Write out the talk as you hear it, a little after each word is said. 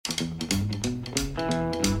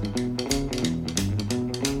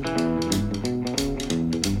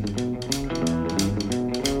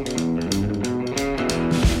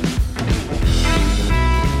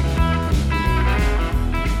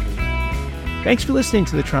Thanks for listening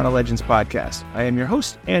to the Toronto Legends podcast. I am your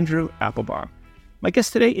host, Andrew Applebaum. My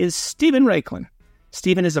guest today is Stephen Raichlen.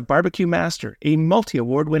 Stephen is a barbecue master, a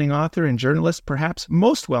multi-award-winning author and journalist, perhaps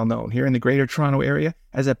most well-known here in the Greater Toronto Area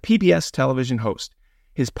as a PBS television host.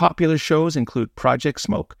 His popular shows include Project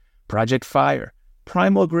Smoke, Project Fire,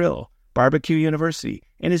 Primal Grill, Barbecue University,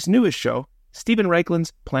 and his newest show, Stephen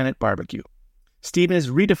Raichlen's Planet Barbecue. Stephen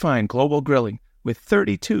has redefined global grilling with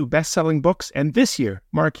 32 best-selling books, and this year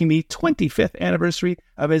marking the 25th anniversary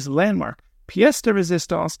of his landmark pièce de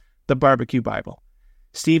résistance, The Barbecue Bible.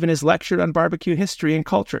 Stephen has lectured on barbecue history and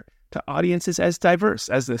culture to audiences as diverse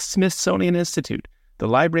as the Smithsonian Institute, the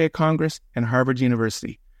Library of Congress, and Harvard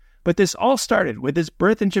University. But this all started with his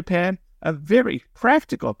birth in Japan, a very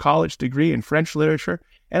practical college degree in French literature,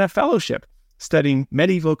 and a fellowship studying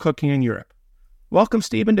medieval cooking in Europe. Welcome,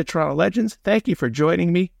 Stephen, to Toronto Legends. Thank you for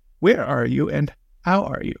joining me. Where are you and how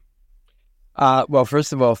are you? Well,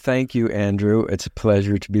 first of all, thank you, Andrew. It's a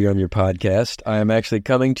pleasure to be on your podcast. I am actually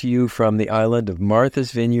coming to you from the island of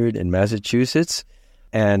Martha's Vineyard in Massachusetts,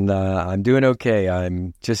 and I'm doing okay.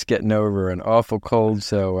 I'm just getting over an awful cold,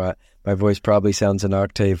 so my voice probably sounds an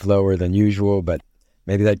octave lower than usual, but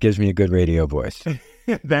maybe that gives me a good radio voice.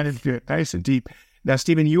 That is good. Nice and deep. Now,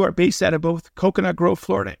 Stephen, you are based out of both Coconut Grove,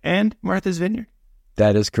 Florida, and Martha's Vineyard?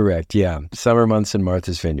 That is correct, yeah. Summer months in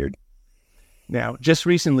Martha's Vineyard. Now, just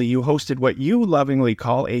recently, you hosted what you lovingly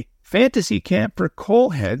call a fantasy camp for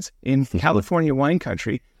coal heads in California wine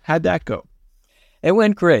country. How'd that go? It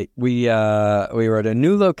went great. We were at a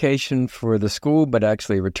new location for the school, but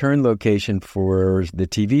actually a return location for the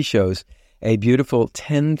TV shows. A beautiful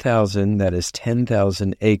 10,000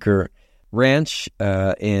 acre ranch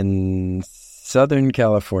in Southern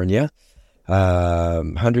California.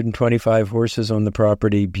 125 horses on the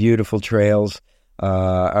property, beautiful trails.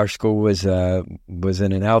 Our school was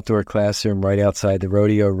in an outdoor classroom right outside the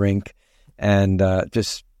rodeo rink, and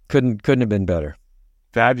just couldn't have been better.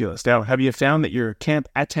 Fabulous. Now, have you found that your camp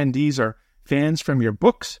attendees are fans from your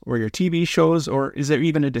books or your TV shows, or is there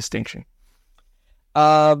even a distinction?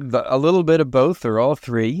 A little bit of both, or all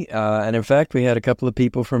three. And in fact, we had a couple of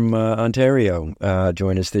people from Ontario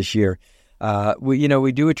join us this year.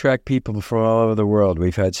 We do attract people from all over the world.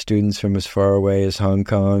 We've had students from as far away as Hong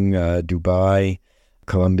Kong, Dubai,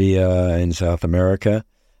 Colombia, and South America.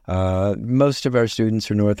 Most of our students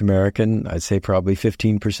are North American. I'd say probably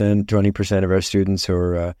 15%, 20% of our students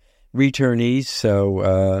are returnees.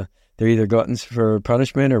 So they're either gluttons for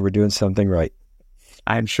punishment or we're doing something right.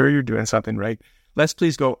 I'm sure you're doing something right. Let's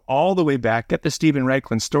please go all the way back, get the Stephen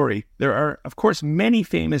Raichlen story. There are, of course, many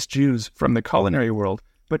famous Jews from the culinary world,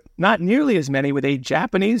 but not nearly as many with a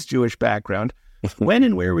Japanese Jewish background. When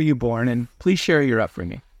and where were you born? And please share your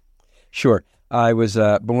upbringing. Sure. I was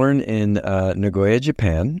born in Nagoya,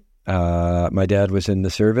 Japan. My dad was in the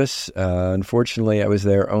service. Unfortunately, I was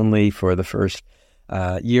there only for the first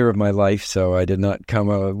year of my life, so I did not come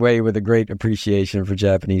away with a great appreciation for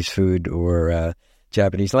Japanese food or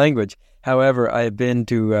Japanese language. However, I have been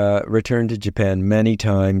to return to Japan many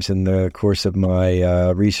times in the course of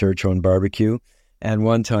my research on barbecue, and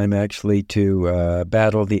one time actually to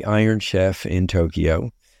battle the Iron Chef in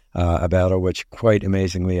Tokyo, a battle which quite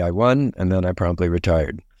amazingly I won, and then I promptly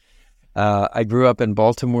retired. I grew up in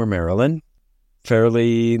Baltimore, Maryland,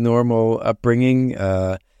 fairly normal upbringing.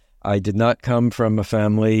 I did not come from a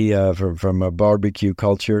family, from a barbecue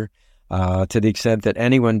culture. To the extent that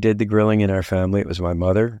anyone did the grilling in our family, it was my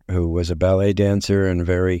mother, who was a ballet dancer and a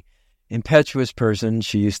very impetuous person.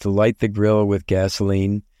 She used to light the grill with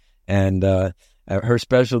gasoline, and her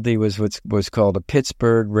specialty was what was called a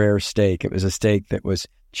Pittsburgh rare steak. It was a steak that was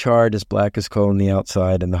charred as black as coal on the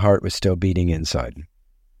outside, and the heart was still beating inside.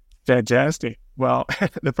 Fantastic. Well,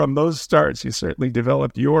 from those starts, you certainly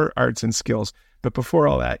developed your arts and skills. But before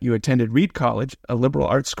all that, you attended Reed College, a liberal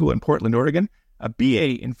arts school in Portland, Oregon, a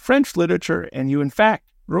BA in French literature, and you, in fact,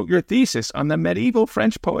 wrote your thesis on the medieval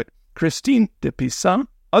French poet Christine de Pizan,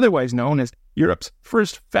 otherwise known as Europe's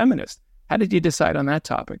first feminist. How did you decide on that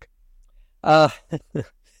topic? I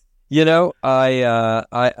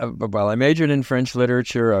majored in French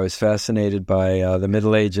literature. I was fascinated by the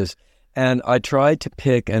Middle Ages, and I tried to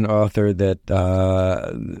pick an author that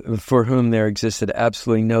for whom there existed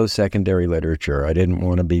absolutely no secondary literature. I didn't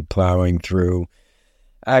want to be plowing through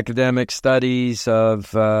academic studies of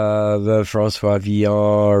the François Villon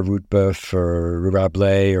or Rudebeuf or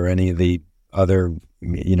Rabelais or any of the other,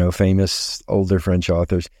 famous older French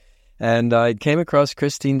authors. And I came across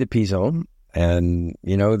Christine de Pizan, and,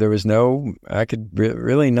 there was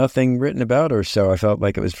really nothing written about her, so I felt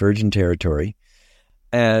like it was virgin territory.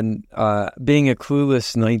 And being a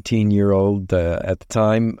clueless 19-year-old at the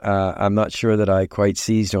time, I'm not sure that I quite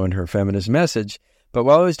seized on her feminist message. But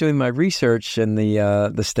while I was doing my research in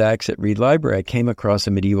the stacks at Reed Library, I came across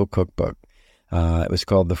a medieval cookbook. It was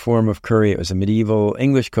called The Form of Curry. It was a medieval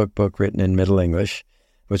English cookbook written in Middle English,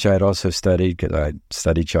 which I had also studied because I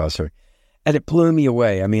studied Chaucer. And it blew me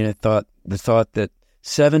away. I mean, the thought that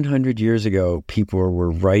 700 years ago, people were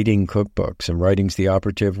writing cookbooks, and writing's the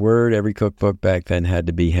operative word. Every cookbook back then had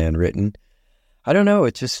to be handwritten. I don't know.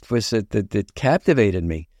 It just was that captivated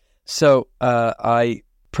me. So I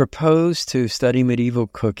proposed to study medieval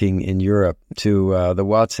cooking in Europe to the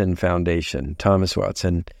Watson Foundation. Thomas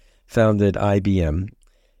Watson founded IBM,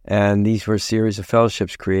 and these were a series of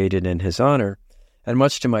fellowships created in his honor. And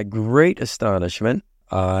much to my great astonishment,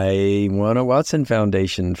 I won a Watson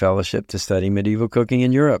Foundation fellowship to study medieval cooking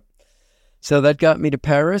in Europe. So that got me to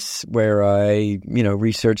Paris, where I,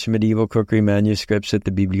 researched medieval cookery manuscripts at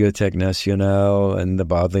the Bibliothèque Nationale and the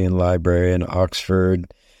Bodleian Library in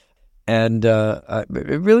Oxford. And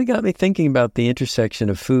it really got me thinking about the intersection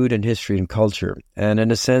of food and history and culture. And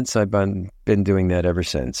in a sense, I've been doing that ever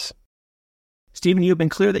since. Stephen, you've been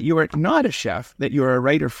clear that you are not a chef, that you are a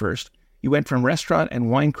writer first. You went from restaurant and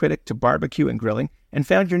wine critic to barbecue and grilling and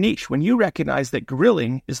found your niche when you recognized that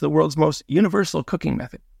grilling is the world's most universal cooking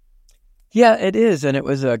method. Yeah, it is. And it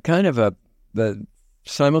was a kind of a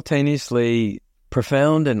simultaneously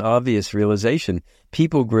profound and obvious realization.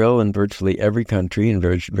 People grill in virtually every country and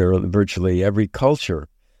virtually every culture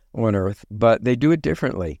on Earth, but they do it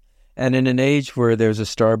differently. And in an age where there's a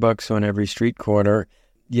Starbucks on every street corner,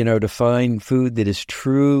 to find food that is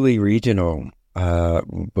truly regional,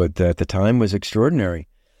 but at the time was extraordinary.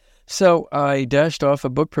 So I dashed off a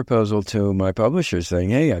book proposal to my publisher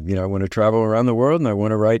saying, hey, I want to travel around the world and I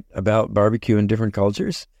want to write about barbecue in different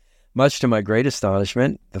cultures. Much to my great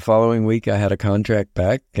astonishment, the following week I had a contract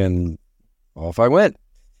back and off I went.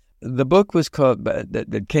 The book was called,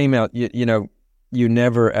 that came out, you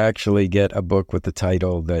never actually get a book with the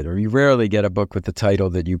title or you rarely get a book with the title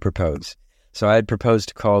that you propose. So I had proposed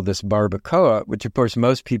to call this barbacoa, which of course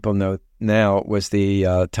most people know now was the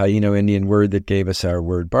Taino Indian word that gave us our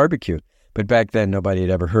word barbecue. But back then nobody had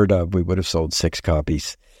ever heard of. We would have sold 6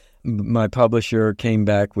 copies. My publisher came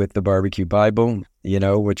back with the Barbecue Bible,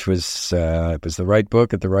 which was it was the right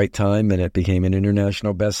book at the right time, and it became an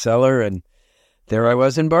international bestseller. And there I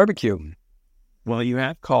was in barbecue. Well, you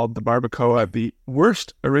have called the barbacoa the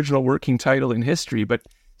worst original working title in history, but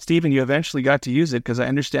Stephen, you eventually got to use it because I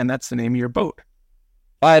understand that's the name of your boat.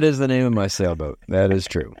 It is the name of my sailboat. That is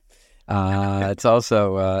true. It's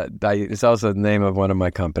also the name of one of my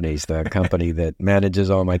companies, the company that manages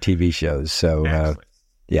all my TV shows. So,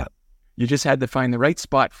 yeah. You just had to find the right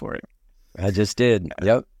spot for it. I just did.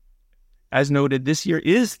 Yep. As noted, this year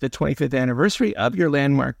is the 25th anniversary of your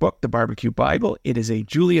landmark book, The Barbecue Bible. It is a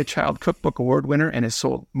Julia Child Cookbook Award winner and has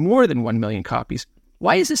sold more than 1 million copies.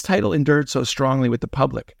 Why has this title endured so strongly with the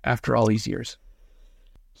public after all these years?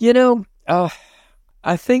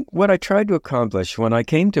 I think what I tried to accomplish when I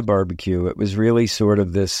came to barbecue, it was really sort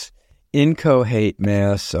of this inchoate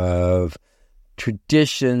mass of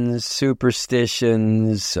traditions,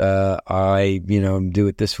 superstitions. I do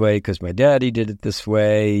it this way because my daddy did it this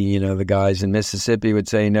way. The guys in Mississippi would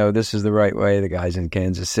say, no, this is the right way. The guys in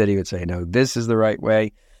Kansas City would say, no, this is the right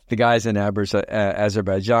way. The guys in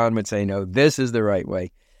Azerbaijan would say, no, this is the right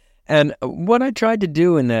way. And what I tried to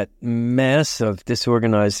do in that mass of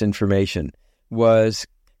disorganized information was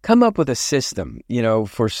come up with a system,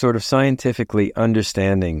 for sort of scientifically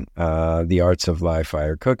understanding the arts of live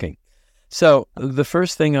fire cooking. So the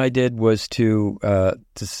first thing I did was to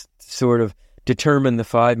sort of determine the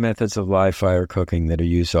 5 methods of live fire cooking that are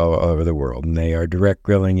used all over the world. And they are direct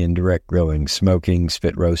grilling, indirect grilling, smoking,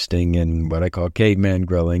 spit roasting, and what I call caveman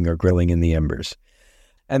grilling or grilling in the embers.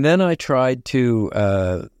 And then I tried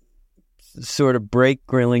to sort of break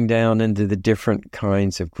grilling down into the different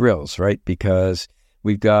kinds of grills, right? Because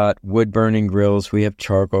we've got wood-burning grills, we have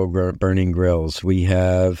charcoal-burning grills, we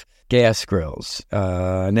have gas grills,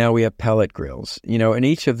 now we have pellet grills, and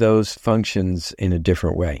each of those functions in a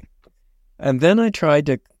different way. And then I tried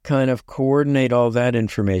to kind of coordinate all that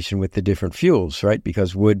information with the different fuels, right?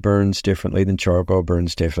 Because wood burns differently than charcoal,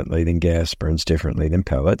 burns differently than gas, burns differently than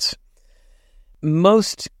pellets.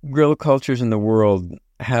 Most grill cultures in the world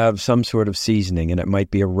have some sort of seasoning, and it might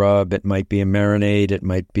be a rub, it might be a marinade, it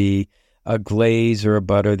might be a glaze or a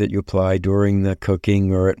butter that you apply during the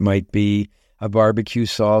cooking, or it might be a barbecue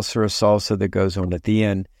sauce or a salsa that goes on at the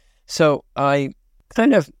end. So I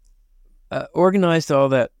kind of organized all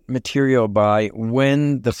that material by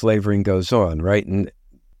when the flavoring goes on, right? And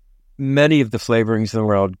many of the flavorings in the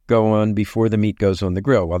world go on before the meat goes on the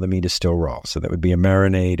grill while the meat is still raw. So that would be a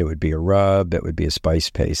marinade, it would be a rub, it would be a spice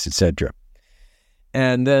paste, etc.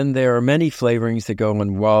 And then there are many flavorings that go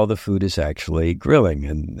on while the food is actually grilling,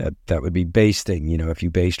 and that would be basting. If you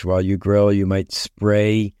baste while you grill, you might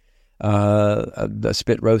spray a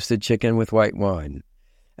spit roasted chicken with white wine.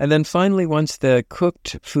 And then finally, once the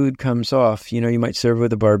cooked food comes off, you might serve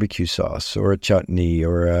with a barbecue sauce or a chutney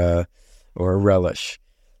or a relish.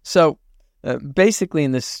 So basically,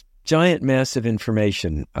 in this giant mass of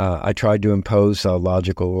information, I tried to impose a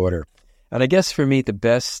logical order. And I guess for me, the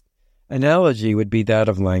best analogy would be that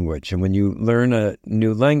of language. And when you learn a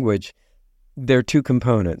new language, there are two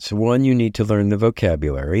components. One, you need to learn the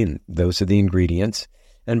vocabulary, and those are the ingredients.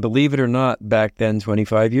 And believe it or not, back then,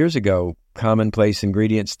 25 years ago, commonplace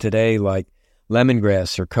ingredients today like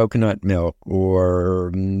lemongrass or coconut milk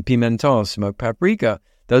or pimenton, smoked paprika,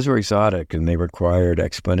 those were exotic and they required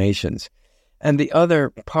explanations. And the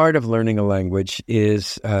other part of learning a language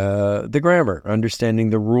is the grammar, understanding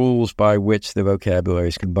the rules by which the vocabulary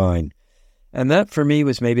is combined. And that, for me,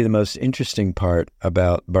 was maybe the most interesting part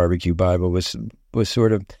about Barbecue Bible was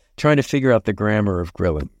sort of trying to figure out the grammar of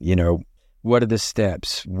grilling. What are the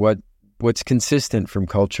steps? What's consistent from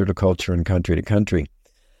culture to culture and country to country?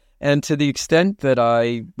 And to the extent that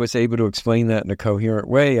I was able to explain that in a coherent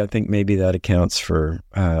way, I think maybe that accounts for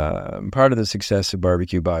part of the success of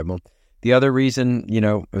Barbecue Bible. The other reason,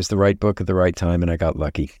 it was the right book at the right time, and I got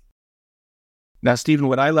lucky. Now, Stephen,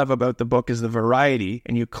 what I love about the book is the variety,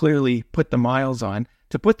 and you clearly put the miles on.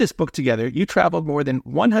 To put this book together, you traveled more than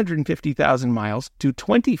 150,000 miles to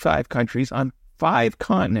 25 countries on 5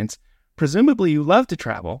 continents. Presumably you love to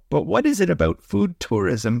travel, but what is it about food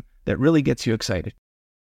tourism that really gets you excited?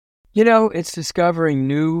 It's discovering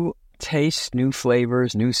new tastes, new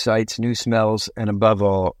flavors, new sights, new smells, and above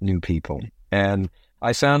all, new people. And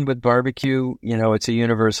I found with barbecue, it's a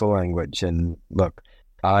universal language. And look,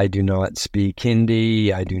 I do not speak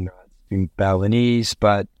Hindi, I do not speak Balinese,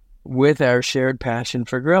 but with our shared passion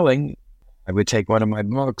for grilling, I would take one of my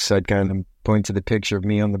books, I'd kind of point to the picture of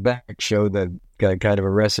me on the back, show the kind of a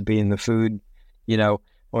recipe in the food,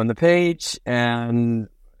 on the page, and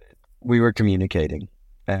we were communicating.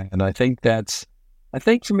 And I think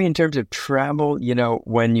for me in terms of travel,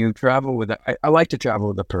 when you travel I like to travel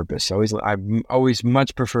with a purpose. I always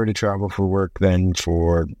much prefer to travel for work than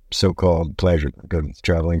for so-called pleasure. Because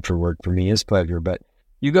traveling for work for me is pleasure, but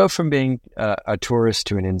you go from being a tourist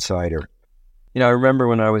to an insider. I remember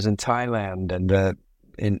when I was in Thailand, and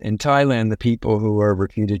in Thailand, the people who are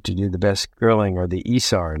reputed to do the best grilling are the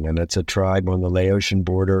Isarn, and it's a tribe on the Laotian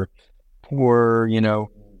border. Poor,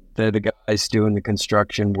 they're the guys doing the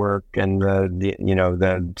construction work and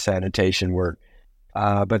the sanitation work.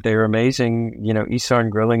 But they're amazing. Isarn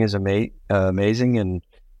grilling is amazing. And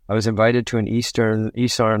I was invited to an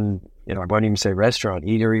Isarn, I won't even say restaurant,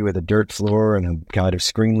 eatery with a dirt floor and a kind of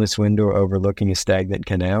screenless window overlooking a stagnant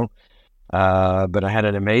canal. But I had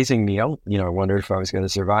an amazing meal. I wondered if I was going to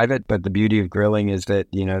survive it. But the beauty of grilling is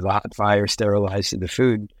that, the hot fire sterilized the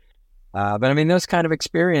food. But I mean, those kind of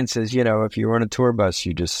experiences, if you were on a tour bus,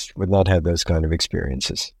 you just would not have those kind of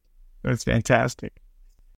experiences. That's fantastic.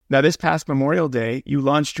 Now, this past Memorial Day, you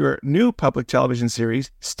launched your new public television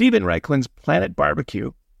series, Stephen Raichlen's Planet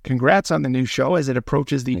Barbecue. Congrats on the new show as it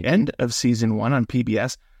approaches the end of season 1 on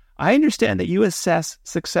PBS. I understand that you assess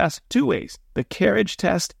success 2 ways, the carriage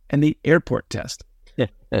test and the airport test.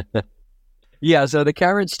 Yeah, so the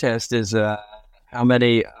carriage test is how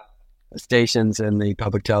many stations in the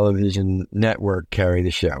public television network carry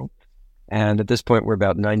the show. And at this point, we're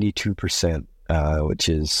about 92%, which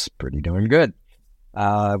is pretty darn good.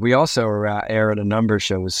 We also air at a number of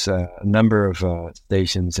shows, a number of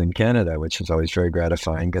stations in Canada, which was always very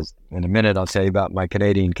gratifying because in a minute I'll tell you about my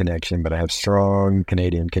Canadian connection, but I have strong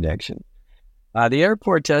Canadian connection. The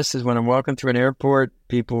airport test is when I'm walking through an airport,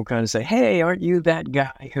 people kind of say, "Hey, aren't you that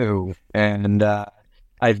guy who?" And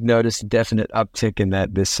I've noticed a definite uptick in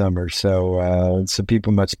that this summer. So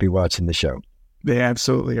people must be watching the show. They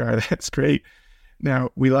absolutely are. That's great.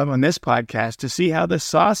 Now, we love on this podcast to see how the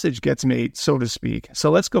sausage gets made, so to speak.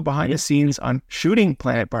 So let's go behind the scenes on shooting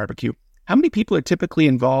Planet Barbecue. How many people are typically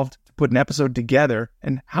involved to put an episode together,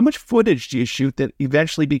 and how much footage do you shoot that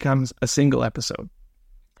eventually becomes a single episode?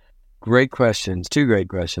 Great questions. 2 great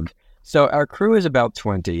questions. So our crew is about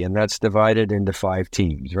 20, and that's divided into 5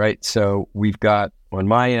 teams, right? So we've got, on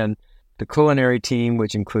my end, the culinary team,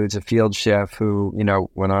 which includes a field chef who,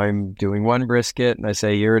 when I'm doing one brisket and I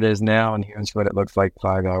say, here it is now, and here's what it looks like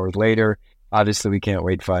 5 hours later, obviously we can't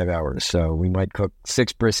wait 5 hours. So we might cook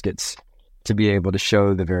 6 briskets to be able to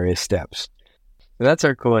show the various steps. That's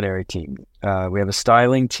our culinary team. We have a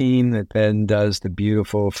styling team that then does the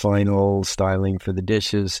beautiful final styling for the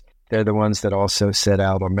dishes. They're the ones that also set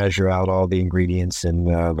out or measure out all the ingredients in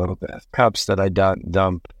little cups that I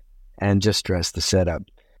dump and just dress the setup.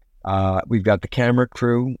 We've got the camera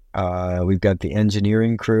crew. We've got the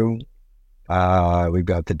engineering crew. We've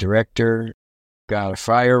got the director. Got a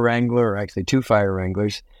fire wrangler, or actually 2 fire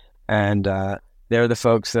wranglers. And they're the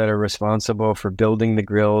folks that are responsible for building the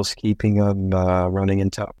grills, keeping them running in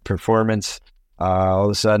top performance. All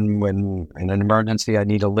of a sudden, when in an emergency, I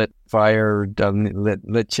need a lit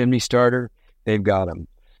chimney starter, they've got them.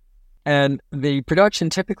 And the production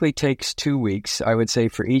typically takes 2 weeks. I would say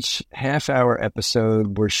for each half-hour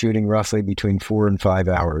episode, we're shooting roughly between 4 and 5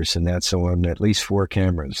 hours, and that's on at least 4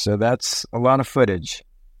 cameras. So that's a lot of footage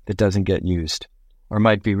that doesn't get used or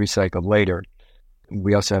might be recycled later.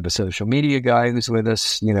 We also have a social media guy who's with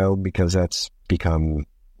us, because that's become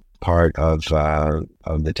part of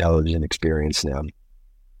the television experience now.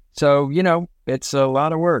 So, it's a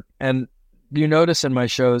lot of work. And you notice in my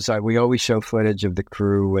shows, we always show footage of the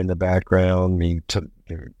crew in the background, me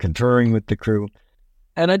conferring with the crew.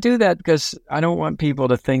 And I do that because I don't want people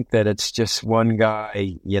to think that it's just one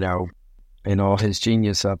guy, in all his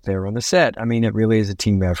genius up there on the set. I mean, it really is a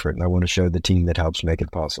team effort, and I want to show the team that helps make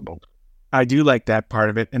it possible. I do like that part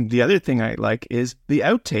of it. And the other thing I like is the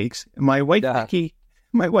outtakes. My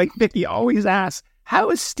wife Vicky always asks,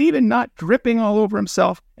 how is Stephen not dripping all over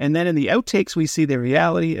himself? And then in the outtakes, we see the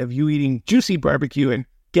reality of you eating juicy barbecue and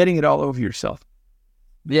getting it all over yourself.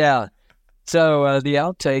 Yeah. So the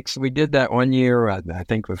outtakes, we did that one year. I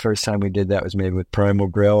think the first time we did that was made with Primal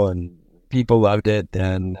Grill, and people loved it.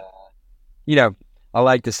 And, I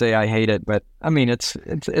like to say I hate it, but I mean, it's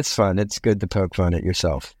fun. It's good to poke fun at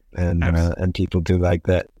yourself. And people do like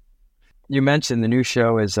that. You mentioned the new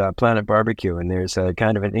show is Planet Barbecue, and there's a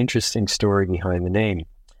kind of an interesting story behind the name.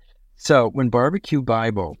 So when Barbecue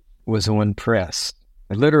Bible was on press,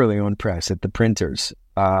 literally on press at the printers,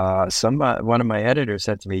 one of my editors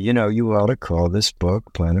said to me, you ought to call this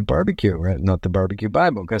book Planet Barbecue, right? Not the Barbecue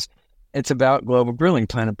Bible, because it's about global grilling.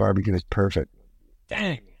 Planet Barbecue is perfect.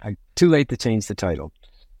 Dang, too late to change the title.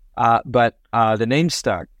 But the name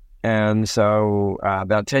stuck. And so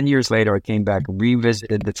about 10 years later, I came back,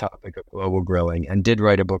 revisited the topic of global grilling, and did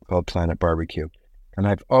write a book called Planet Barbecue. And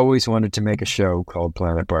I've always wanted to make a show called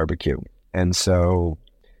Planet Barbecue. And so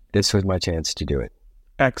this was my chance to do it.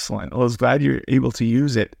 Excellent. Well, I was glad you're able to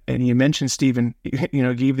use it. And you mentioned, Stephen,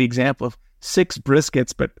 gave the example of 6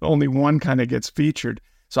 briskets, but only one kind of gets featured.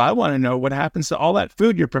 So I want to know what happens to all that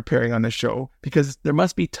food you're preparing on the show, because there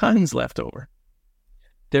must be tons left over.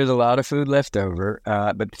 There's a lot of food left over,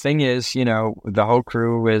 but the thing is, the whole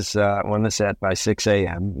crew is on the set by 6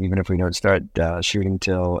 a.m., even if we don't start shooting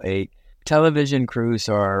till 8. Television crews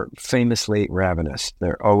are famously ravenous.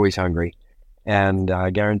 They're always hungry, and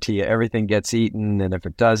I guarantee you everything gets eaten, and if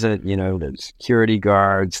it doesn't, there's security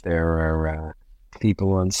guards, there are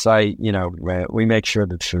people on site, we make sure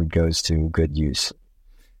that food goes to good use.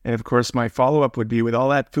 And of course, my follow-up would be, with all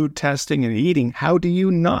that food testing and eating, how do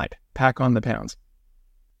you not pack on the pounds?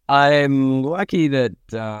 I'm lucky that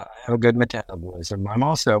I have a good metabolism. I'm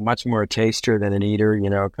also much more a taster than an eater.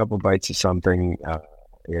 A couple bites of something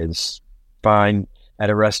is fine. At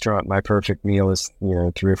a restaurant, my perfect meal is,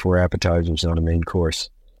 3 or 4 appetizers on a main course.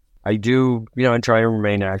 I do, I try to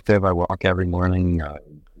remain active. I walk every morning,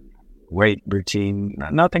 weight routine,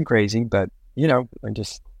 nothing crazy, but, I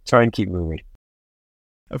just try and keep moving.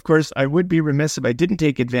 Of course, I would be remiss if I didn't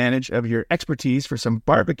take advantage of your expertise for some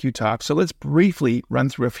barbecue talk, so let's briefly run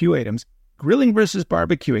through a few items. Grilling versus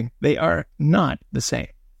barbecuing, they are not the same.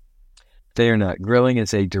 They are not. Grilling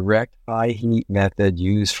is a direct high-heat method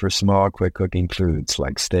used for small, quick-cooking foods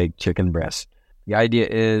like steak, chicken breast. The idea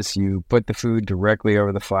is you put the food directly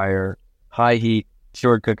over the fire, high heat,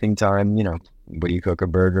 short cooking time, what do you cook a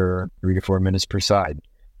burger, 3 to 4 minutes per side.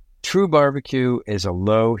 True barbecue is a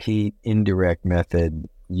low-heat, indirect method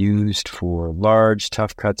used for large,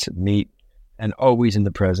 tough cuts of meat, and always in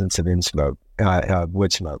the presence of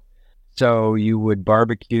wood smoke. So you would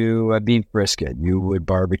barbecue a beef brisket, you would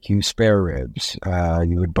barbecue spare ribs,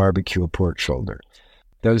 you would barbecue a pork shoulder.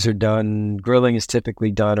 Those are done, grilling is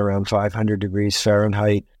typically done around 500 degrees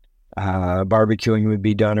Fahrenheit. Barbecuing would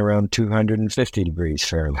be done around 250 degrees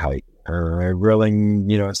Fahrenheit.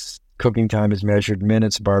 Grilling, cooking time is measured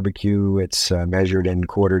minutes. Barbecue, it's measured in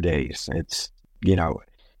quarter days. It's,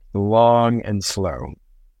 long and slow.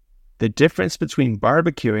 The difference between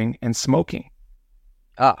barbecuing and smoking.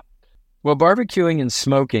 Well, barbecuing and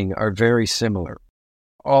smoking are very similar.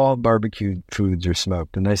 All barbecue foods are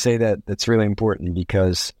smoked. And I say that's really important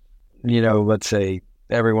because, let's say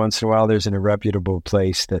every once in a while there's an irreputable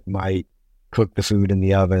place that might cook the food in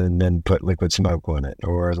the oven and then put liquid smoke on it.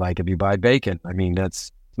 Or like if you buy bacon, I mean,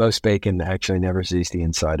 most bacon actually never sees the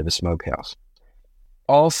inside of a smokehouse.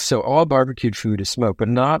 Also, all barbecued food is smoked, but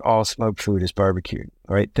not all smoked food is barbecued,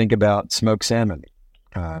 right? Think about smoked salmon.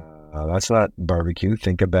 That's not barbecue.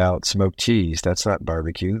 Think about smoked cheese. That's not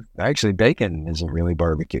barbecue. Actually, bacon isn't really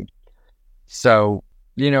barbecue. So,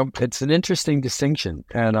 it's an interesting distinction.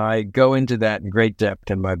 And I go into that in great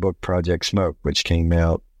depth in my book, Project Smoke, which came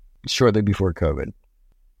out shortly before COVID.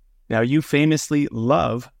 Now, you famously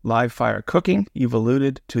love live fire cooking. You've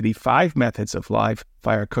alluded to the 5 methods of live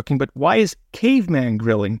fire cooking, but why is caveman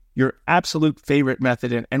grilling your absolute favorite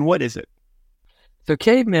method, and what is it? So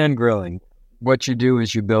caveman grilling, what you do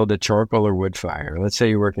is you build a charcoal or wood fire. Let's say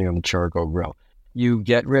you're working on a charcoal grill. You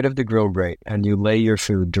get rid of the grill grate and you lay your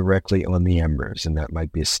food directly on the embers. And that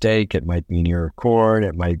might be a steak, it might be an ear of corn,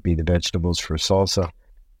 it might be the vegetables for salsa.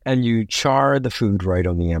 And you char the food right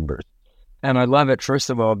on the embers. And I love it, first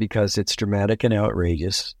of all, because it's dramatic and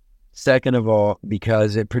outrageous. Second of all,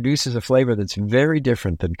 because it produces a flavor that's very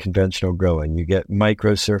different than conventional grilling. You get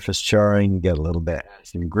micro surface charring, you get a little bit of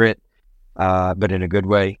some grit, but in a good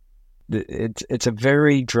way. It's a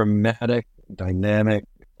very dramatic, dynamic,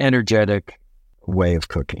 energetic way of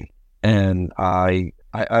cooking. And I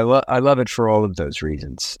love it for all of those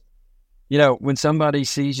reasons. When somebody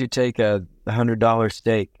sees you take a $100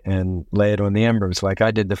 steak and lay it on the embers like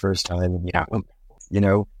I did the first time,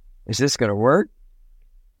 is this going to work?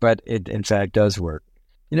 But it, in fact, does work.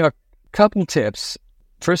 A couple tips.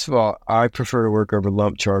 First of all, I prefer to work over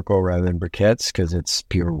lumped charcoal rather than briquettes because it's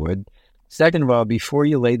pure wood. Second of all, before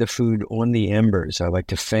you lay the food on the embers, I like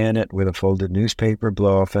to fan it with a folded newspaper,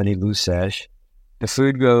 blow off any loose ash. The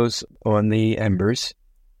food goes on the embers.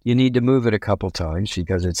 You need to move it a couple times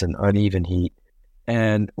because it's an uneven heat.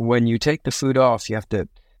 And when you take the food off, you have to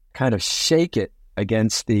kind of shake it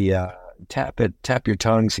against the, tap your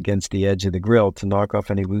tongues against the edge of the grill to knock off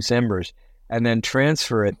any loose embers, and then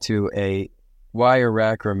transfer it to a wire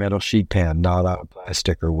rack or a metal sheet pan, not a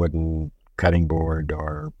plastic or wooden cutting board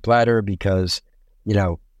or platter, because,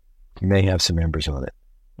 you may have some embers on it.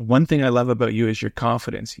 One thing I love about you is your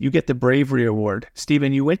confidence. You get the Bravery Award.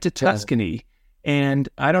 Stephen, you went to Tuscany, and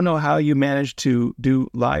I don't know how you managed to do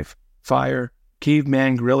live fire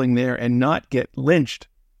caveman grilling there and not get lynched.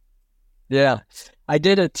 Yeah. I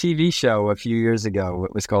did a TV show a few years ago.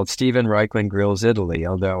 It was called Stephen Raichlen Grills Italy,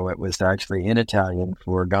 although it was actually in Italian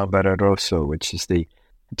for Gambero Rosso, which is the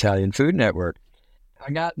Italian Food Network.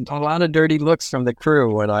 I got a lot of dirty looks from the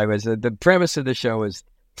crew when I was... the premise of the show was,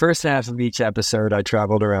 first half of each episode, I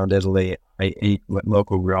traveled around Italy. I ate what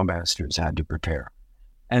local grill masters had to prepare.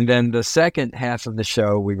 And then the second half of the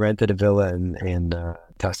show, we rented a villa in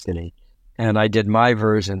Tuscany. And I did my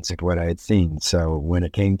versions of what I had seen. So when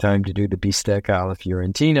it came time to do the bistec alla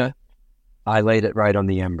Fiorentina, I laid it right on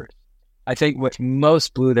the embers. I think what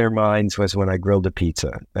most blew their minds was when I grilled a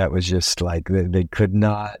pizza. That was just like, they could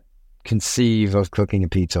not conceive of cooking a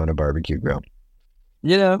pizza on a barbecue grill.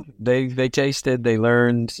 They tasted, they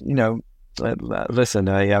learned, listen,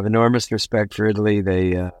 I have enormous respect for Italy.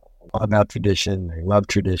 They all about tradition. They love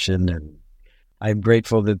tradition. And I'm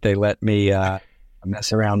grateful that they let me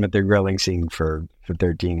mess around with their grilling scene for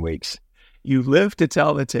 13 weeks. You live to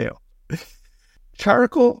tell the tale.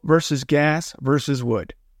 Charcoal versus gas versus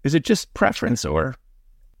wood. Is it just preference or?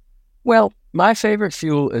 Well, my favorite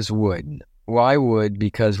fuel is wood. Why wood?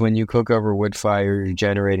 Because when you cook over wood fire, you're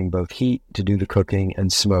generating both heat to do the cooking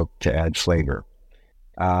and smoke to add flavor.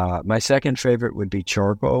 My second favorite would be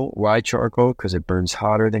charcoal. Why charcoal? Because it burns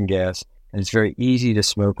hotter than gas, and it's very easy to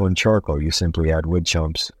smoke on charcoal. You simply add wood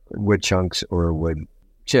chunks or wood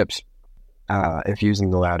chips. If using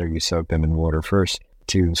the latter, you soak them in water first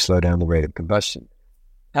to slow down the rate of combustion.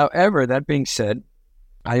 However, that being said,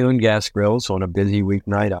 I own gas grills. On a busy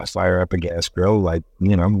weeknight, I fire up a gas grill like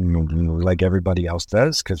everybody else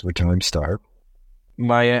does because we're time starved.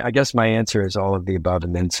 I guess my answer is all of the above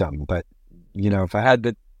and then some. But, if I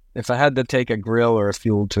had to take a grill or a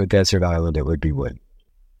fuel to a desert island, it would be wood.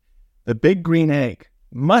 The big green egg,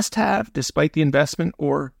 must have despite the investment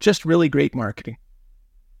or just really great marketing?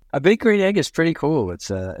 A big green egg is pretty cool.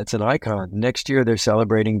 It's an icon. Next year, they're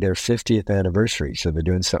celebrating their 50th anniversary, so they're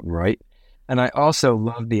doing something right. And I also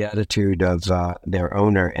love the attitude of their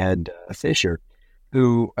owner, Ed Fisher,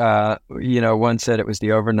 who, once said it was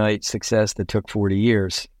the overnight success that took 40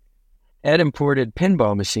 years. Ed imported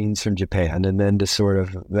pinball machines from Japan, and then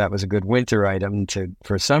that was a good winter item.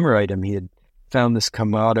 For a summer item, he had found this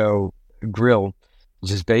Kamado grill,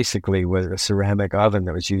 which is basically a ceramic oven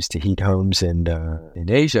that was used to heat homes in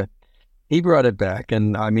Asia. he brought it back.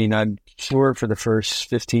 And I mean, I'm sure for the first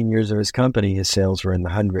 15 years of his company, his sales were in the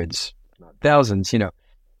hundreds, not thousands.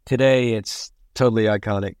 Today it's totally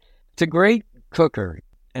iconic. It's a great cooker.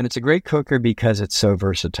 And it's a great cooker because it's so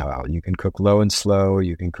versatile. You can cook low and slow.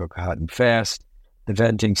 You can cook hot and fast. The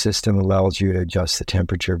venting system allows you to adjust the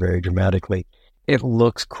temperature very dramatically. It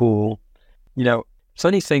looks cool.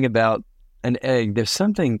 Funny thing about an egg, there's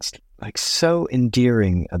something like so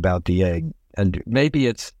endearing about the egg. And maybe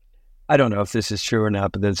I don't know if this is true or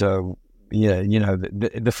not, but there's the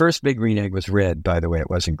first big green egg was red, by the way. It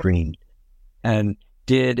wasn't green. And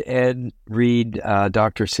did Ed read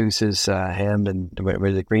Dr. Seuss's Ham and,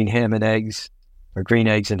 was it Green Ham and Eggs? Or Green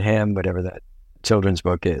Eggs and Ham, whatever that children's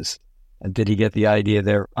book is. And did he get the idea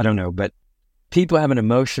there? I don't know. But people have an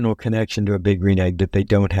emotional connection to a big green egg that they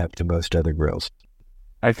don't have to most other grills.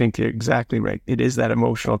 I think you're exactly right. It is that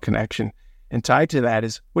emotional connection. And tied to that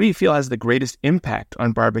is, what do you feel has the greatest impact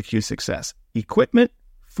on barbecue success? Equipment,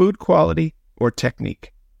 food quality, or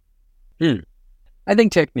technique? I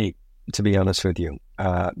think technique, to be honest with you,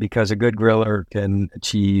 because a good griller can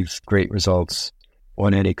achieve great results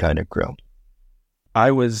on any kind of grill.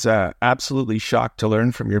 I was absolutely shocked to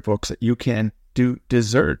learn from your books that you can do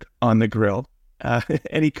dessert on the grill.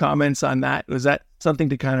 Any comments on that? Was that something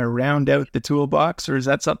to kind of round out the toolbox, or is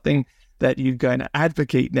that something that you kind of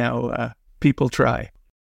advocate now people try?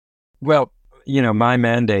 Well, my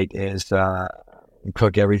mandate is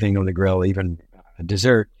cook everything on the grill, even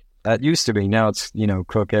dessert. That used to be. Now it's,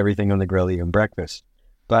 cook everything on the grill, even breakfast.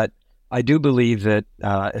 But I do believe that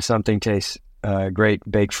if something tastes great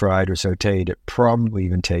baked, fried, or sauteed, it probably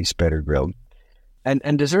even tastes better grilled.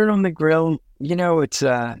 And dessert on the grill, it's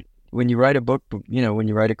when you write a book, when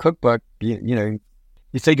you write a cookbook, you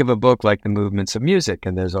think of a book like The Movements of Music,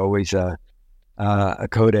 and there's always a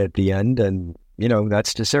coda at the end, and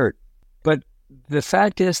that's dessert. But the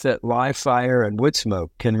fact is that live fire and wood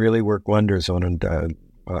smoke can really work wonders on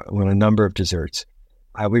a number of desserts.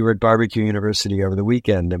 We were at Barbecue University over the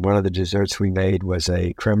weekend, and one of the desserts we made was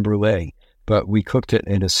a creme brulee, but we cooked it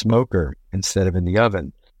in a smoker instead of in the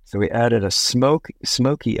oven. So we added a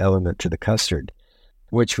smoky element to the custard,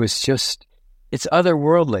 which was just, it's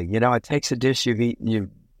otherworldly. It takes a dish you've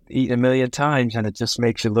eaten a million times, and it just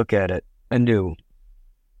makes you look at it anew.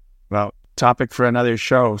 Well, topic for another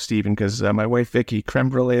show, Stephen, because my wife, Vicky, creme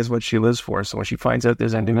brulee is what she lives for. So when she finds out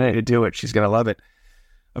there's a new way to do it, she's going to love it.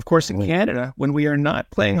 Of course, in Canada, when we are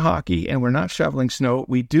not playing hockey and we're not shoveling snow,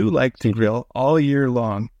 we do like to grill all year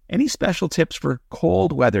long. Any special tips for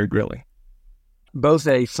cold weather grilling? Both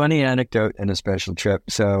a funny anecdote and a special trip.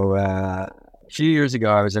 So a few years ago,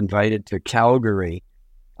 I was invited to Calgary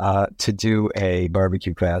to do a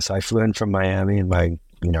barbecue class. I flew in from Miami in my,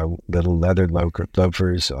 little leather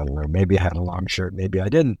loafers. I don't know, maybe I had a long shirt, maybe I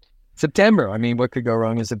didn't. September. I mean, what could go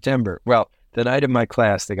wrong in September? Well, the night of my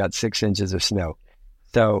class, they got 6 inches of snow.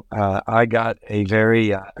 So I got a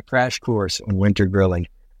very crash course on winter grilling.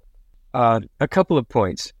 A couple of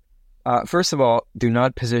points. First of all, do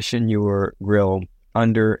not position your grill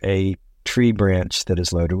under a tree branch that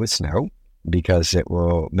is loaded with snow, because it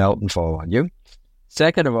will melt and fall on you.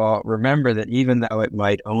 Second of all, remember that even though it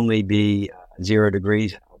might only be 0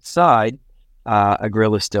 degrees outside, a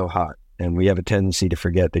grill is still hot. And we have a tendency to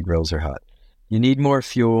forget that grills are hot. You need more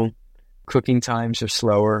fuel. Cooking times are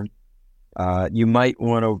slower. You might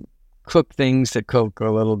want to cook things that cook a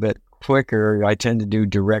little bit quicker. I tend to do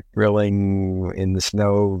direct grilling in the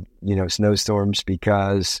snow, snowstorms,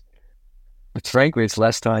 because frankly, it's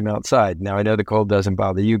less time outside. Now, I know the cold doesn't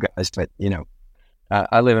bother you guys, but,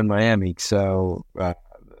 I live in Miami. So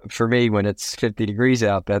for me, when it's 50 degrees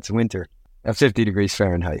out, that's winter. 50 degrees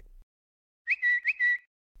Fahrenheit.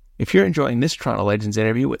 If you're enjoying this Toronto Legends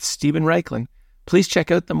interview with Stephen Raichlen, please check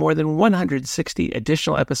out the more than 160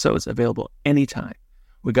 additional episodes available anytime.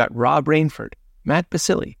 We got Rob Rainford, Matt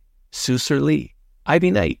Basili, Sue Lee, Ivy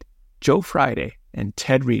Knight, Joe Friday, and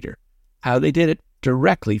Ted Reeder. How they did it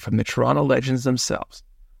directly from the Toronto Legends themselves.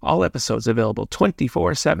 All episodes available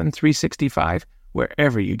 24/7, 365,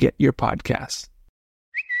 wherever you get your podcasts.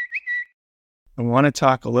 I want to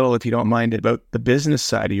talk a little, if you don't mind, about the business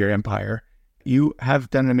side of your empire. You have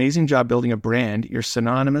done an amazing job building a brand. You're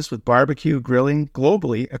synonymous with barbecue grilling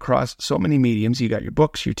globally across so many mediums. You got your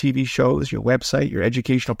books, your TV shows, your website, your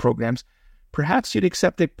educational programs. Perhaps you'd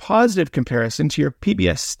accept a positive comparison to your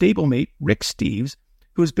PBS stablemate, Rick Steves,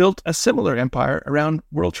 who's built a similar empire around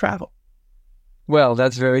world travel. Well,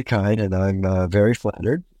 that's very kind, and I'm very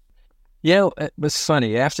flattered. It was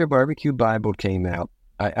funny. After Barbecue Bible came out,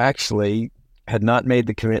 I actually had not made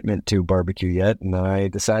the commitment to barbecue yet, and I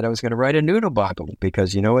decided I was going to write a noodle Bible,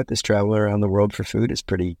 because you know what? This travel around the world for food is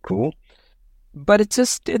pretty cool. But it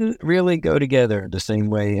just didn't really go together the same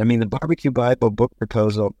way. I mean, the Barbecue Bible book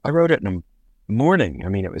proposal, I wrote it in a morning. I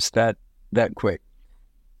mean, it was that quick.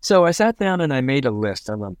 So I sat down and I made a list.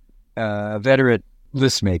 I'm a veteran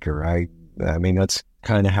list maker. I mean, that's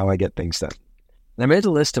kind of how I get things done. And I made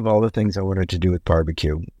a list of all the things I wanted to do with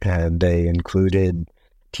barbecue, and they included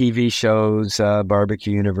TV shows,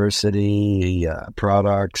 Barbecue University,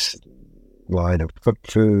 products, line of cooked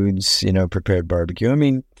foods, prepared barbecue. I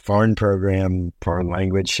mean, foreign program, foreign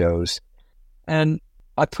language shows. And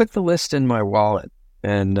I put the list in my wallet,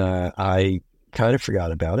 and I kind of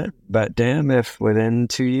forgot about it. But damn if within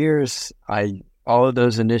 2 years, all of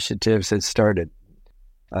those initiatives had started.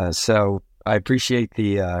 So I appreciate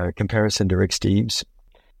the comparison to Rick Steves.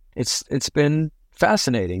 It's been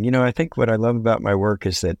fascinating. I think what I love about my work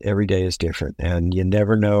is that every day is different, and you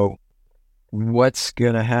never know what's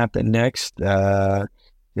going to happen next.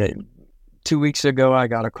 2 weeks ago, I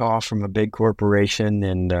got a call from a big corporation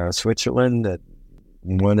in Switzerland that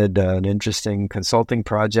wanted an interesting consulting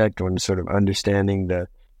project on sort of understanding the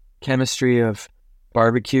chemistry of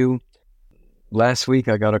barbecue. Last week,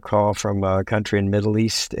 I got a call from a country in the Middle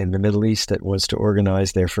East that wants to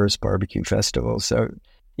organize their first barbecue festival. So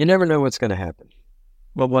you never know what's going to happen.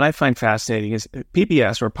 Well, what I find fascinating is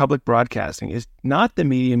PBS, or public broadcasting, is not the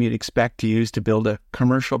medium you'd expect to use to build a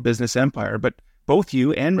commercial business empire, but both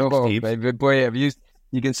you and Rick Steves... Boy,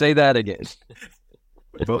 you can say that again.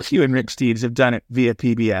 Both you and Rick Steves have done it via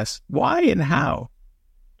PBS. Why and how?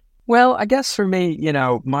 Well, I guess for me,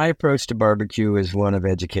 my approach to barbecue is one of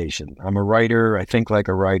education. I'm a writer. I think like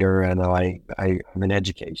a writer, and I'm an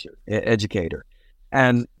educator.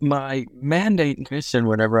 And my mandate and mission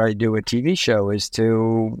whenever I do a TV show is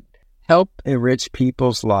to help enrich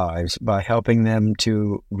people's lives by helping them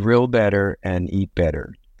to grill better and eat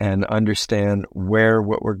better and understand where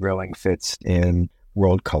what we're grilling fits in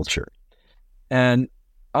world culture. And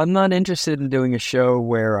I'm not interested in doing a show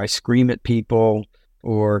where I scream at people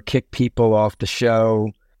or kick people off the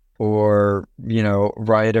show or,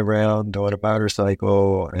 ride around on a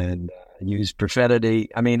motorcycle and use profanity.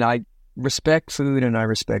 I mean, I respect food and I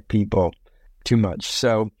respect people too much.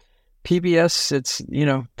 So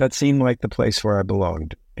PBS, that seemed like the place where I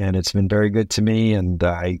belonged, and it's been very good to me, and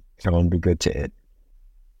I can only be good to it.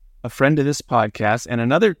 A friend of this podcast and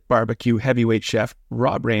another barbecue heavyweight chef,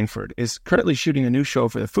 Rob Rainford, is currently shooting a new show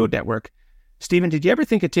for the Food Network. Stephen, did you ever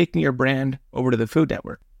think of taking your brand over to the Food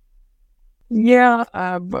Network? Yeah,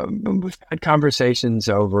 we've had conversations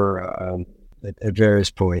over at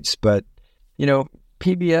various points, but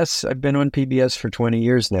PBS. I've been on PBS for 20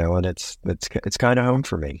 years now, and it's kind of home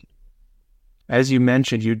for me. As you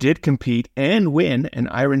mentioned, you did compete and win an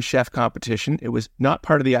Iron Chef competition. It was not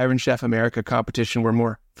part of the Iron Chef America competition we're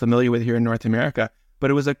more familiar with here in North America, but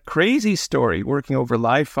it was a crazy story working over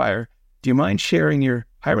live fire. Do you mind sharing your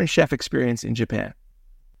Iron Chef experience in Japan?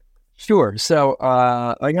 Sure. So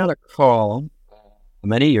I got a call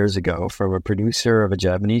many years ago from a producer of a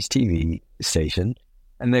Japanese TV station,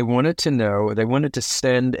 and they wanted to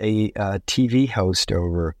send a TV host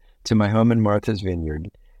over to my home in Martha's Vineyard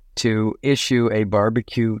to issue a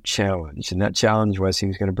barbecue challenge. And that challenge was he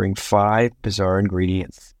was going to bring 5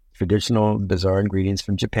 traditional bizarre ingredients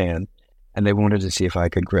from Japan, and they wanted to see if I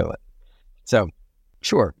could grill it. So,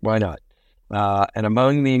 sure, why not? And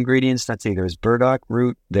among the ingredients, let's see, there was burdock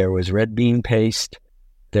root, there was red bean paste,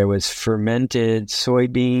 there was fermented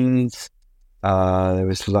soybeans, there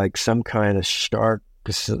was like some kind of shark,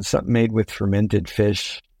 something made with fermented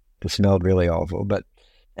fish. It smelled really awful. But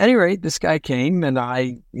at any rate, this guy came, and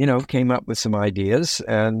I, came up with some ideas,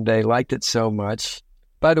 and they liked it so much.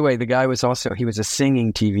 By the way, the guy was he was a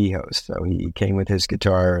singing TV host, so he came with his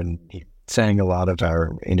guitar, and he sang a lot of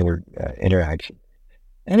our interaction.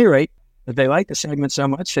 At any rate, but they liked the segment so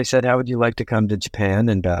much, they said, how would you like to come to Japan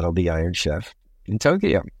and battle the Iron Chef in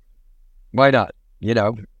Tokyo? Why not?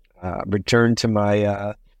 Return to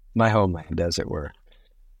my homeland, as it were.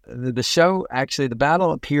 The show, actually, the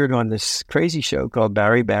battle appeared on this crazy show called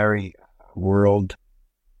Bari Bari World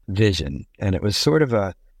Vision, and it was sort of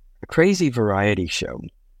a crazy variety show.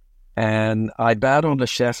 And I battled a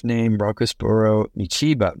chef named Rokusboro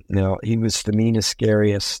Michiba. Now, he was the meanest,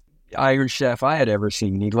 scariest Iron Chef I had ever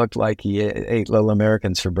seen. He looked like he ate Little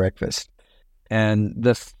Americans for breakfast. And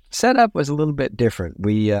the setup was a little bit different.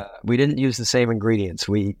 We didn't use the same ingredients.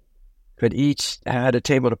 We could each had a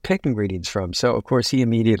table to pick ingredients from. So, of course, he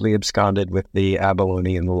immediately absconded with the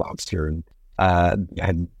abalone and the lobster, and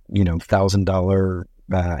had $1,000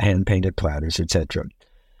 hand-painted platters, etc.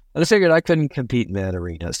 I figured I couldn't compete in that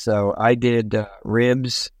arena, so I did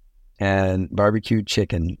ribs and barbecued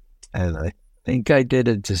chicken, and I think I did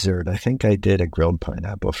a dessert. I think I did a grilled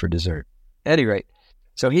pineapple for dessert. At any rate,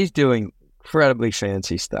 so he's doing incredibly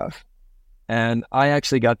fancy stuff. And I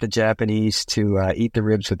actually got the Japanese to eat the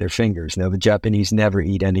ribs with their fingers. Now, the Japanese never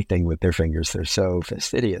eat anything with their fingers. They're so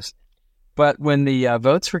fastidious. But when the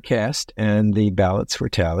votes were cast and the ballots were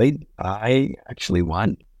tallied, I actually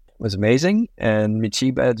won. It was amazing. And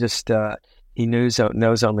Michiba just, he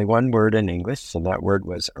knows only one word in English, and that word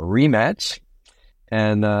was rematch.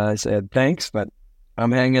 And I said, thanks, but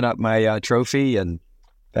I'm hanging up my trophy, and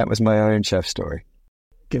that was my Iron Chef story.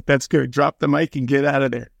 That's good. Drop the mic and get out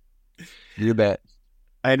of there. You bet.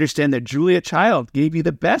 I understand that Julia Child gave you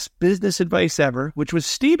the best business advice ever, which was,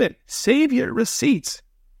 Stephen, save your receipts.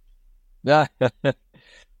 Well,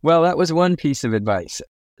 that was one piece of advice.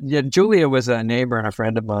 Yeah, Julia was a neighbor and a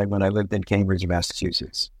friend of mine when I lived in Cambridge,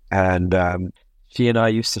 Massachusetts. And she and I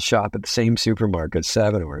used to shop at the same supermarket,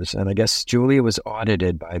 Savinors. And I guess Julia was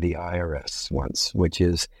audited by the IRS once, which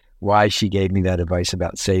is why she gave me that advice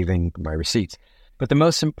about saving my receipts. But the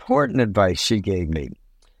most important advice she gave me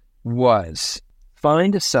was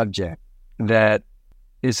find a subject that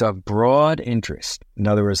is of broad interest. In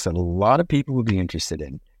other words, that a lot of people will be interested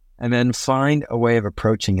in. And then find a way of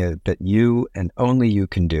approaching it that you and only you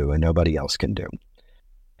can do and nobody else can do.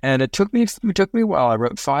 And it took me a while. I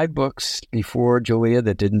wrote 5 books before Julia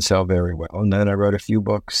that didn't sell very well. And then I wrote a few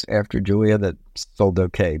books after Julia that sold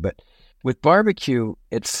okay. But with barbecue,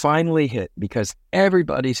 it finally hit because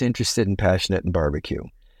everybody's interested and passionate in barbecue.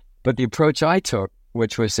 But the approach I took,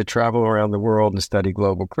 which was to travel around the world and study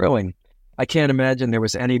global grilling, I can't imagine there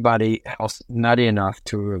was anybody else nutty enough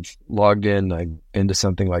to have logged in. I've been to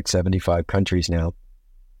something like 75 countries now,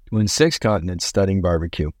 in 6 continents studying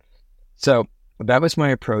barbecue. So that was my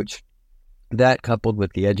approach. That coupled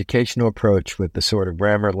with the educational approach, with the sort of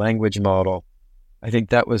grammar language model, I think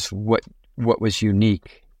that was what was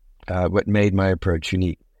unique, what made my approach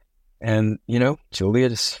unique. And,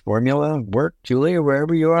 Julia's formula worked. Julia,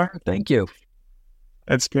 wherever you are, thank you.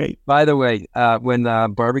 That's great. By the way, when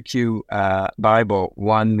the Barbecue Bible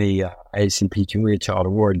won the ACP Julia Child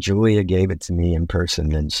Award, Julia gave it to me in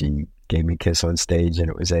person, and she gave me a kiss on stage, and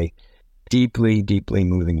it was a deeply, deeply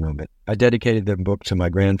moving moment. I dedicated the book to my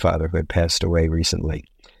grandfather, who had passed away recently,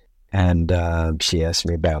 and she asked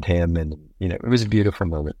me about him, and it was a beautiful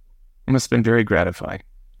moment. It must have been very gratifying.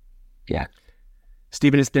 Yeah.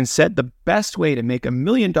 Stephen, it's been said the best way to make $1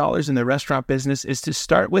 million in the restaurant business is to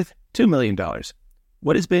start with $2 million.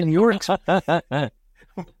 What has been your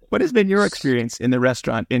experience in the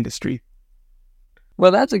restaurant industry?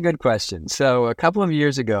 Well, that's a good question. So a couple of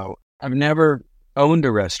years ago, I've never owned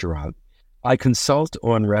a restaurant. I consult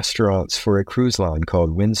on restaurants for a cruise line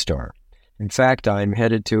called Windstar. In fact, I'm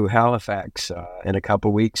headed to Halifax in a couple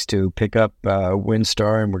of weeks to pick up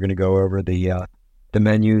Windstar, and we're going to go over the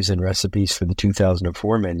menus and recipes for the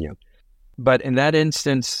 2004 menu. But in that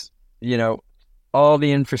instance, all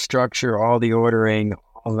the infrastructure, all the ordering,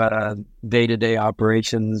 all the day-to-day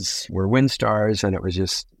operations were Windstar's, and it was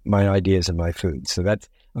just my ideas and my food. So that's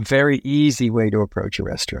a very easy way to approach a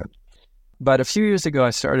restaurant. But a few years ago, I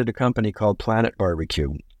started a company called Planet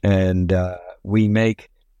Barbecue, and we make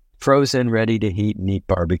frozen, ready-to-heat and eat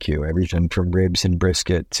barbecue, everything from ribs and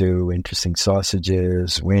brisket to interesting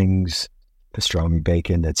sausages, wings, pastrami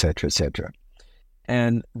bacon, et cetera,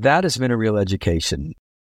 and that has been a real education.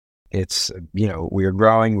 It's, we're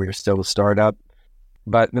growing, we're still a startup,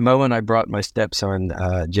 but the moment I brought my stepson,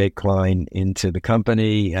 Jake Klein, into the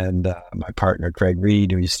company, and my partner, Craig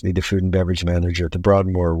Reed, who used to be the food and beverage manager at the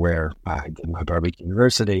Broadmoor, where I did my barbecue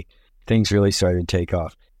university, things really started to take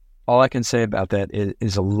off. All I can say about that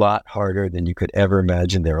is a lot harder than you could ever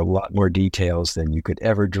imagine. There are a lot more details than you could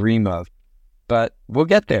ever dream of, but we'll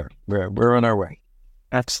get there. We're on our way.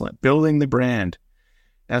 Excellent. Building the brand.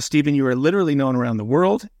 Now, Stephen, you are literally known around the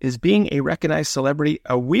world. Is being a recognized celebrity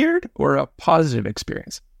a weird or a positive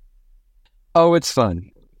experience? Oh, it's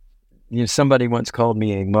fun. Somebody once called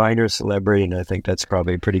me a minor celebrity, and I think that's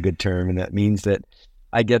probably a pretty good term. And that means that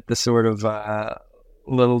I get the sort of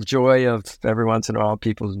little joy of every once in a while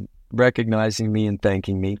people recognizing me and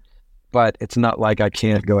thanking me. But it's not like I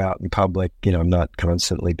can't go out in public. I'm not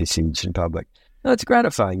constantly besieged in public. No, it's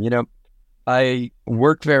gratifying. I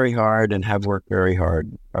work very hard and have worked very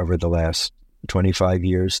hard over the last 25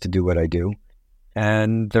 years to do what I do.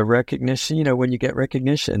 And the recognition, when you get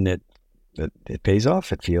recognition, it pays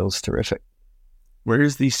off. It feels terrific. Where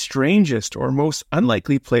is the strangest or most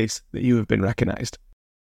unlikely place that you have been recognized?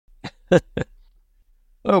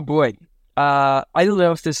 Oh, boy. I don't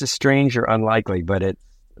know if this is strange or unlikely, but it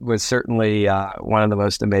was certainly one of the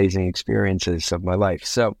most amazing experiences of my life.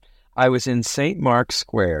 So I was in St. Mark's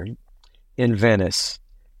Square in Venice,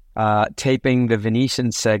 taping the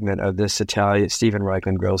Venetian segment of this Stephen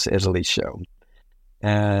Raichlen Grills Italy show.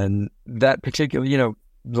 And that particular, a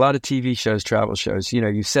lot of TV shows, travel shows,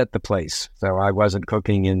 you set the place. So I wasn't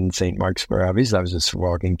cooking in St. Mark's Barabbas. I was just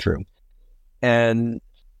walking through. And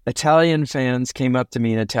Italian fans came up to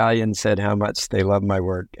me in Italian, said how much they love my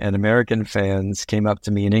work. And American fans came up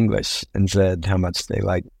to me in English and said how much they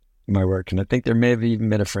like my work. And I think there may have even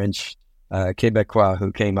been a French Quebecois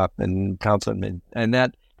who came up and complimented. And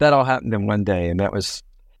that all happened in one day. And that was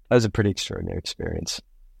a pretty extraordinary experience.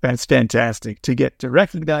 That's fantastic to get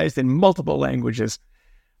recognized in multiple languages.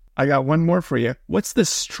 I got one more for you. What's the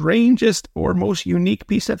strangest or most unique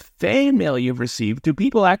piece of fan mail you've received? Do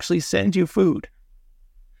people actually send you food?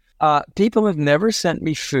 People have never sent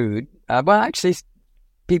me food. Well, actually,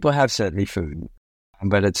 people have sent me food,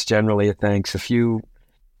 but it's generally a thanks. A few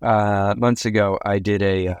months ago, I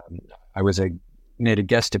made a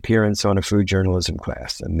guest appearance on a food journalism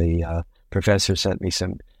class, and the professor sent me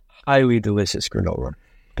some highly delicious granola.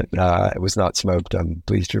 But it was not smoked, I'm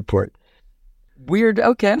pleased to report. Weird.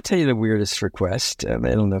 Okay, I'll tell you the weirdest request. I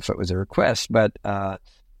don't know if it was a request, but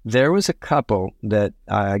there was a couple that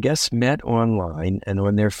I guess met online, and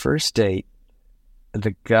on their first date,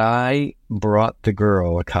 the guy brought the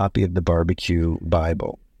girl a copy of the barbecue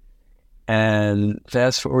Bible. And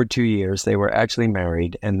fast forward 2 years, they were actually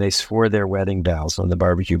married, and they swore their wedding vows on the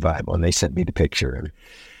barbecue Bible, and they sent me the picture. And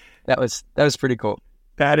that was pretty cool.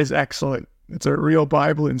 That is excellent. It's a real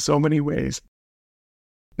Bible in so many ways.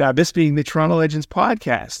 Now, this being the Toronto Legends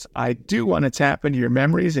podcast, I do want to tap into your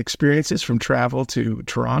memories, experiences from travel to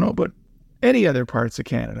Toronto, but any other parts of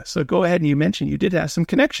Canada. So go ahead, and you mentioned you did have some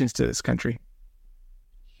connections to this country.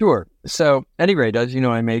 Sure. So, at any rate, as you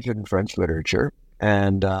know, I majored in French literature,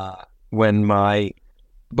 and when my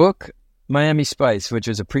book, Miami Spice, which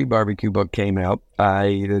was a pre-barbecue book, came out,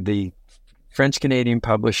 the French-Canadian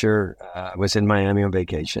publisher was in Miami on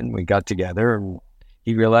vacation. We got together, and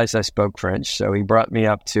he realized I spoke French, so he brought me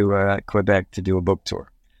up to Quebec to do a book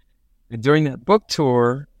tour. And during that book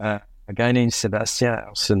tour, a guy named Sébastien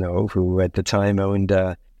Arsenault, who at the time owned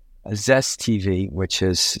Zest TV, which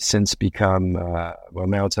has since become,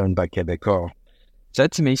 now it's owned by Québécois,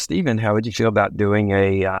 said to me, "Stephen, how would you feel about doing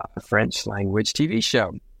a French language TV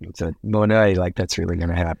show?" I said, "Monet, that's really going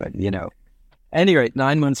to happen, At any rate,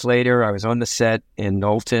 9 months later, I was on the set in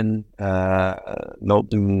Knowlton,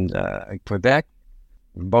 Quebec.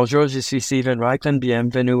 Bonjour, je suis Stephen Raichlen.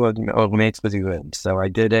 Bienvenue au Maître du Grill. So I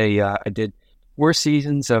did 4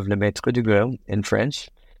 seasons of Le Maître du Grill in French.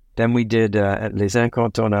 Then we did Les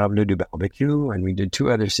Incontournables du Barbecue, and we did 2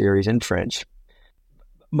 other series in French.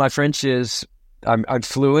 My French is, I'm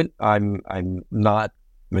fluent. I'm not,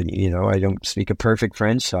 I don't speak a perfect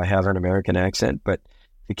French. So I have an American accent, but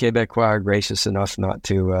the Quebecois are gracious enough not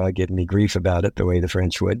to give me grief about it the way the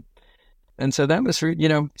French would. And so that was,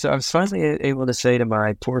 so I was finally able to say to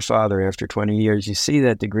my poor father after 20 years, you see,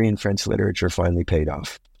 that degree in French literature finally paid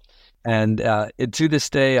off. And to this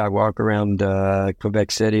day, I walk around Quebec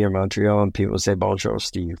City or Montreal and people say, "Bonjour,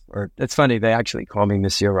 Steve." Or it's funny, they actually call me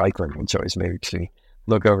Monsieur Raichlen, which always makes me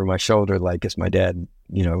look over my shoulder like it's my dad,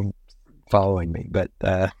 following me. But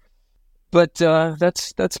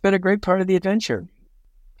that's been a great part of the adventure.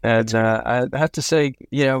 And I have to say,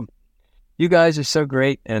 you guys are so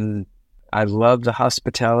great, and I love the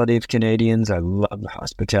hospitality of Canadians. I love the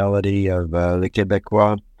hospitality of the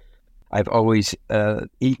Quebecois. I've always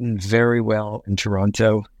eaten very well in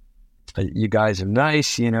Toronto. You guys are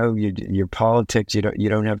nice, your politics, you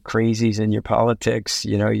don't have crazies in your politics.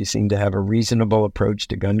 You seem to have a reasonable approach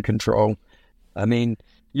to gun control. I mean,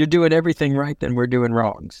 you're doing everything right, then we're doing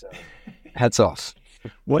wrong. So hats off.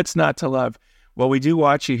 What's not to love? Well, we do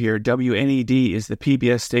watch you here. WNED is the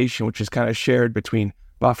PBS station, which is kind of shared between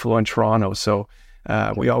Buffalo and Toronto. So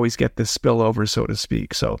we always get this spillover, so to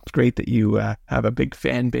speak. So it's great that you have a big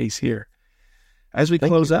fan base here. As we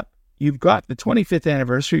close up, you've got the 25th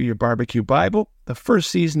anniversary of your Barbecue Bible. The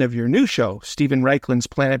first season of your new show, Stephen Reichlen's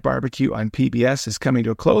Planet Barbecue on PBS, is coming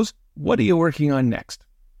to a close. What are you working on next?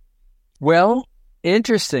 Well,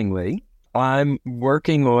 interestingly, I'm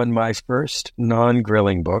working on my first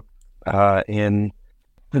non-grilling book in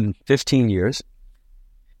 15 years.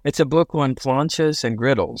 It's a book on planchas and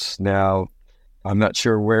griddles. Now, I'm not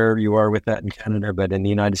sure where you are with that in Canada, but in the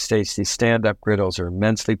United States, these stand-up griddles are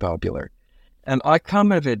immensely popular. And I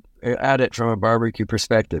come at it from a barbecue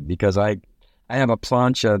perspective because I have a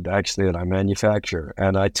plancha actually that I manufacture,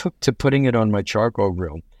 and I took to putting it on my charcoal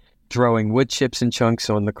grill, throwing wood chips and chunks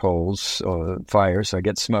on the coals or fire so I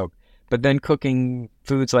get smoke, but then cooking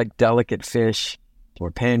foods like delicate fish or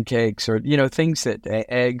pancakes or, things that,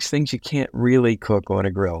 eggs, things you can't really cook on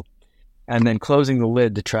a grill. and then closing the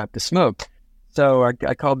lid to trap the smoke. So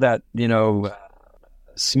I called that,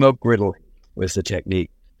 smoke griddle was the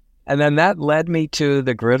technique. And then that led me to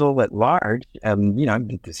the griddle at large, and,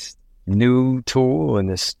 this new tool and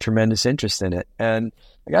this tremendous interest in it. And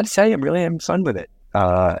I got to tell you, I'm really having fun with it.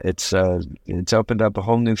 It's opened up a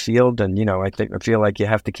whole new field, and, I feel like you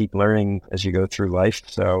have to keep learning as you go through life.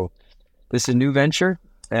 So this is a new venture,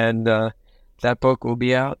 and that book will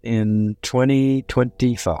be out in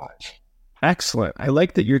 2025. Excellent. I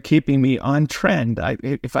like that you're keeping me on trend.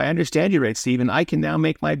 If I understand you right, Stephen, I can now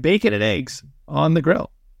make my bacon and eggs on the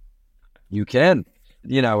grill. You can.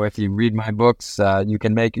 If you read my books, you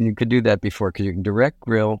can do that before, because you can direct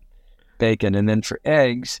grill bacon. And then for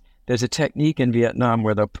eggs, there's a technique in Vietnam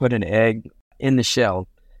where they'll put an egg in the shell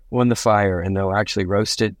on the fire, and they'll actually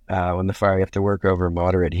roast it on the fire. You have to work over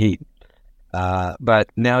moderate heat. But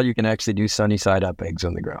now you can actually do sunny side up eggs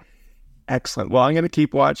on the grill. Excellent. Well, I'm going to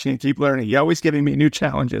keep watching and keep learning. You're always giving me new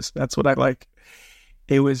challenges. That's what I like.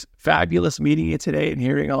 It was fabulous meeting you today and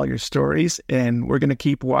hearing all your stories, and we're going to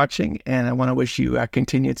keep watching, and I want to wish you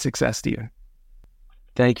continued success, Stephen.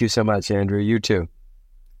 Thank you so much, Andrew. You too.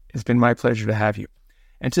 It's been my pleasure to have you.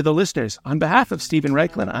 And to the listeners, on behalf of Stephen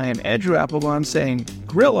Raichlen, I am Andrew Applebaum saying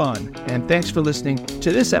grill on, and thanks for listening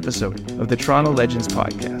to this episode of the Toronto Legends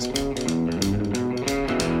Podcast.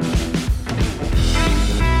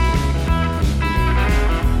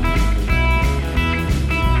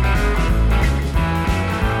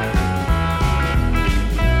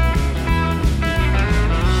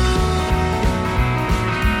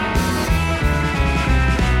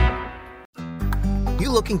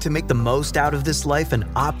 Looking to make the most out of this life and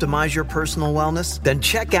optimize your personal wellness? Then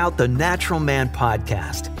check out the Natural Man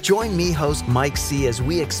Podcast. Join me, host Mike C., as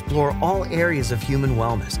we explore all areas of human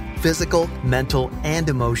wellness, physical, mental, and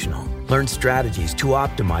emotional. Learn strategies to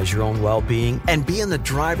optimize your own well-being and be in the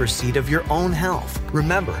driver's seat of your own health.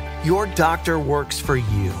 Remember, your doctor works for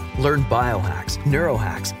you. Learn biohacks,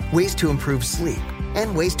 neurohacks, ways to improve sleep,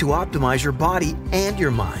 and ways to optimize your body and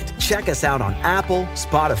your mind. Check us out on Apple,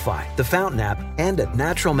 Spotify, the Fountain app, and at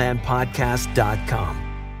naturalmanpodcast.com.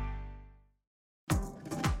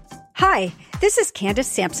 Hi, this is Candace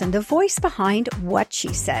Sampson, the voice behind What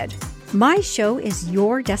She Said. My show is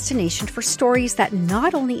your destination for stories that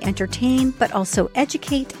not only entertain, but also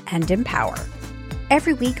educate and empower.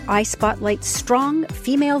 Every week, I spotlight strong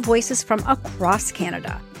female voices from across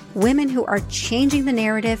Canada. Women who are changing the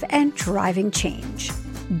narrative and driving change.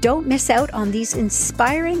 Don't miss out on these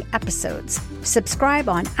inspiring episodes. Subscribe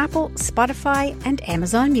on Apple, Spotify, and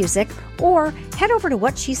Amazon Music, or head over to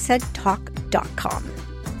whatshesaidtalk.com.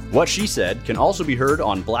 What She Said can also be heard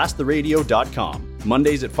on blasttheradio.com,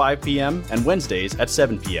 Mondays at 5 p.m. and Wednesdays at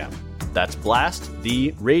 7 p.m. That's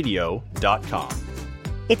blasttheradio.com.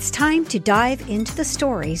 It's time to dive into the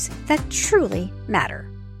stories that truly matter.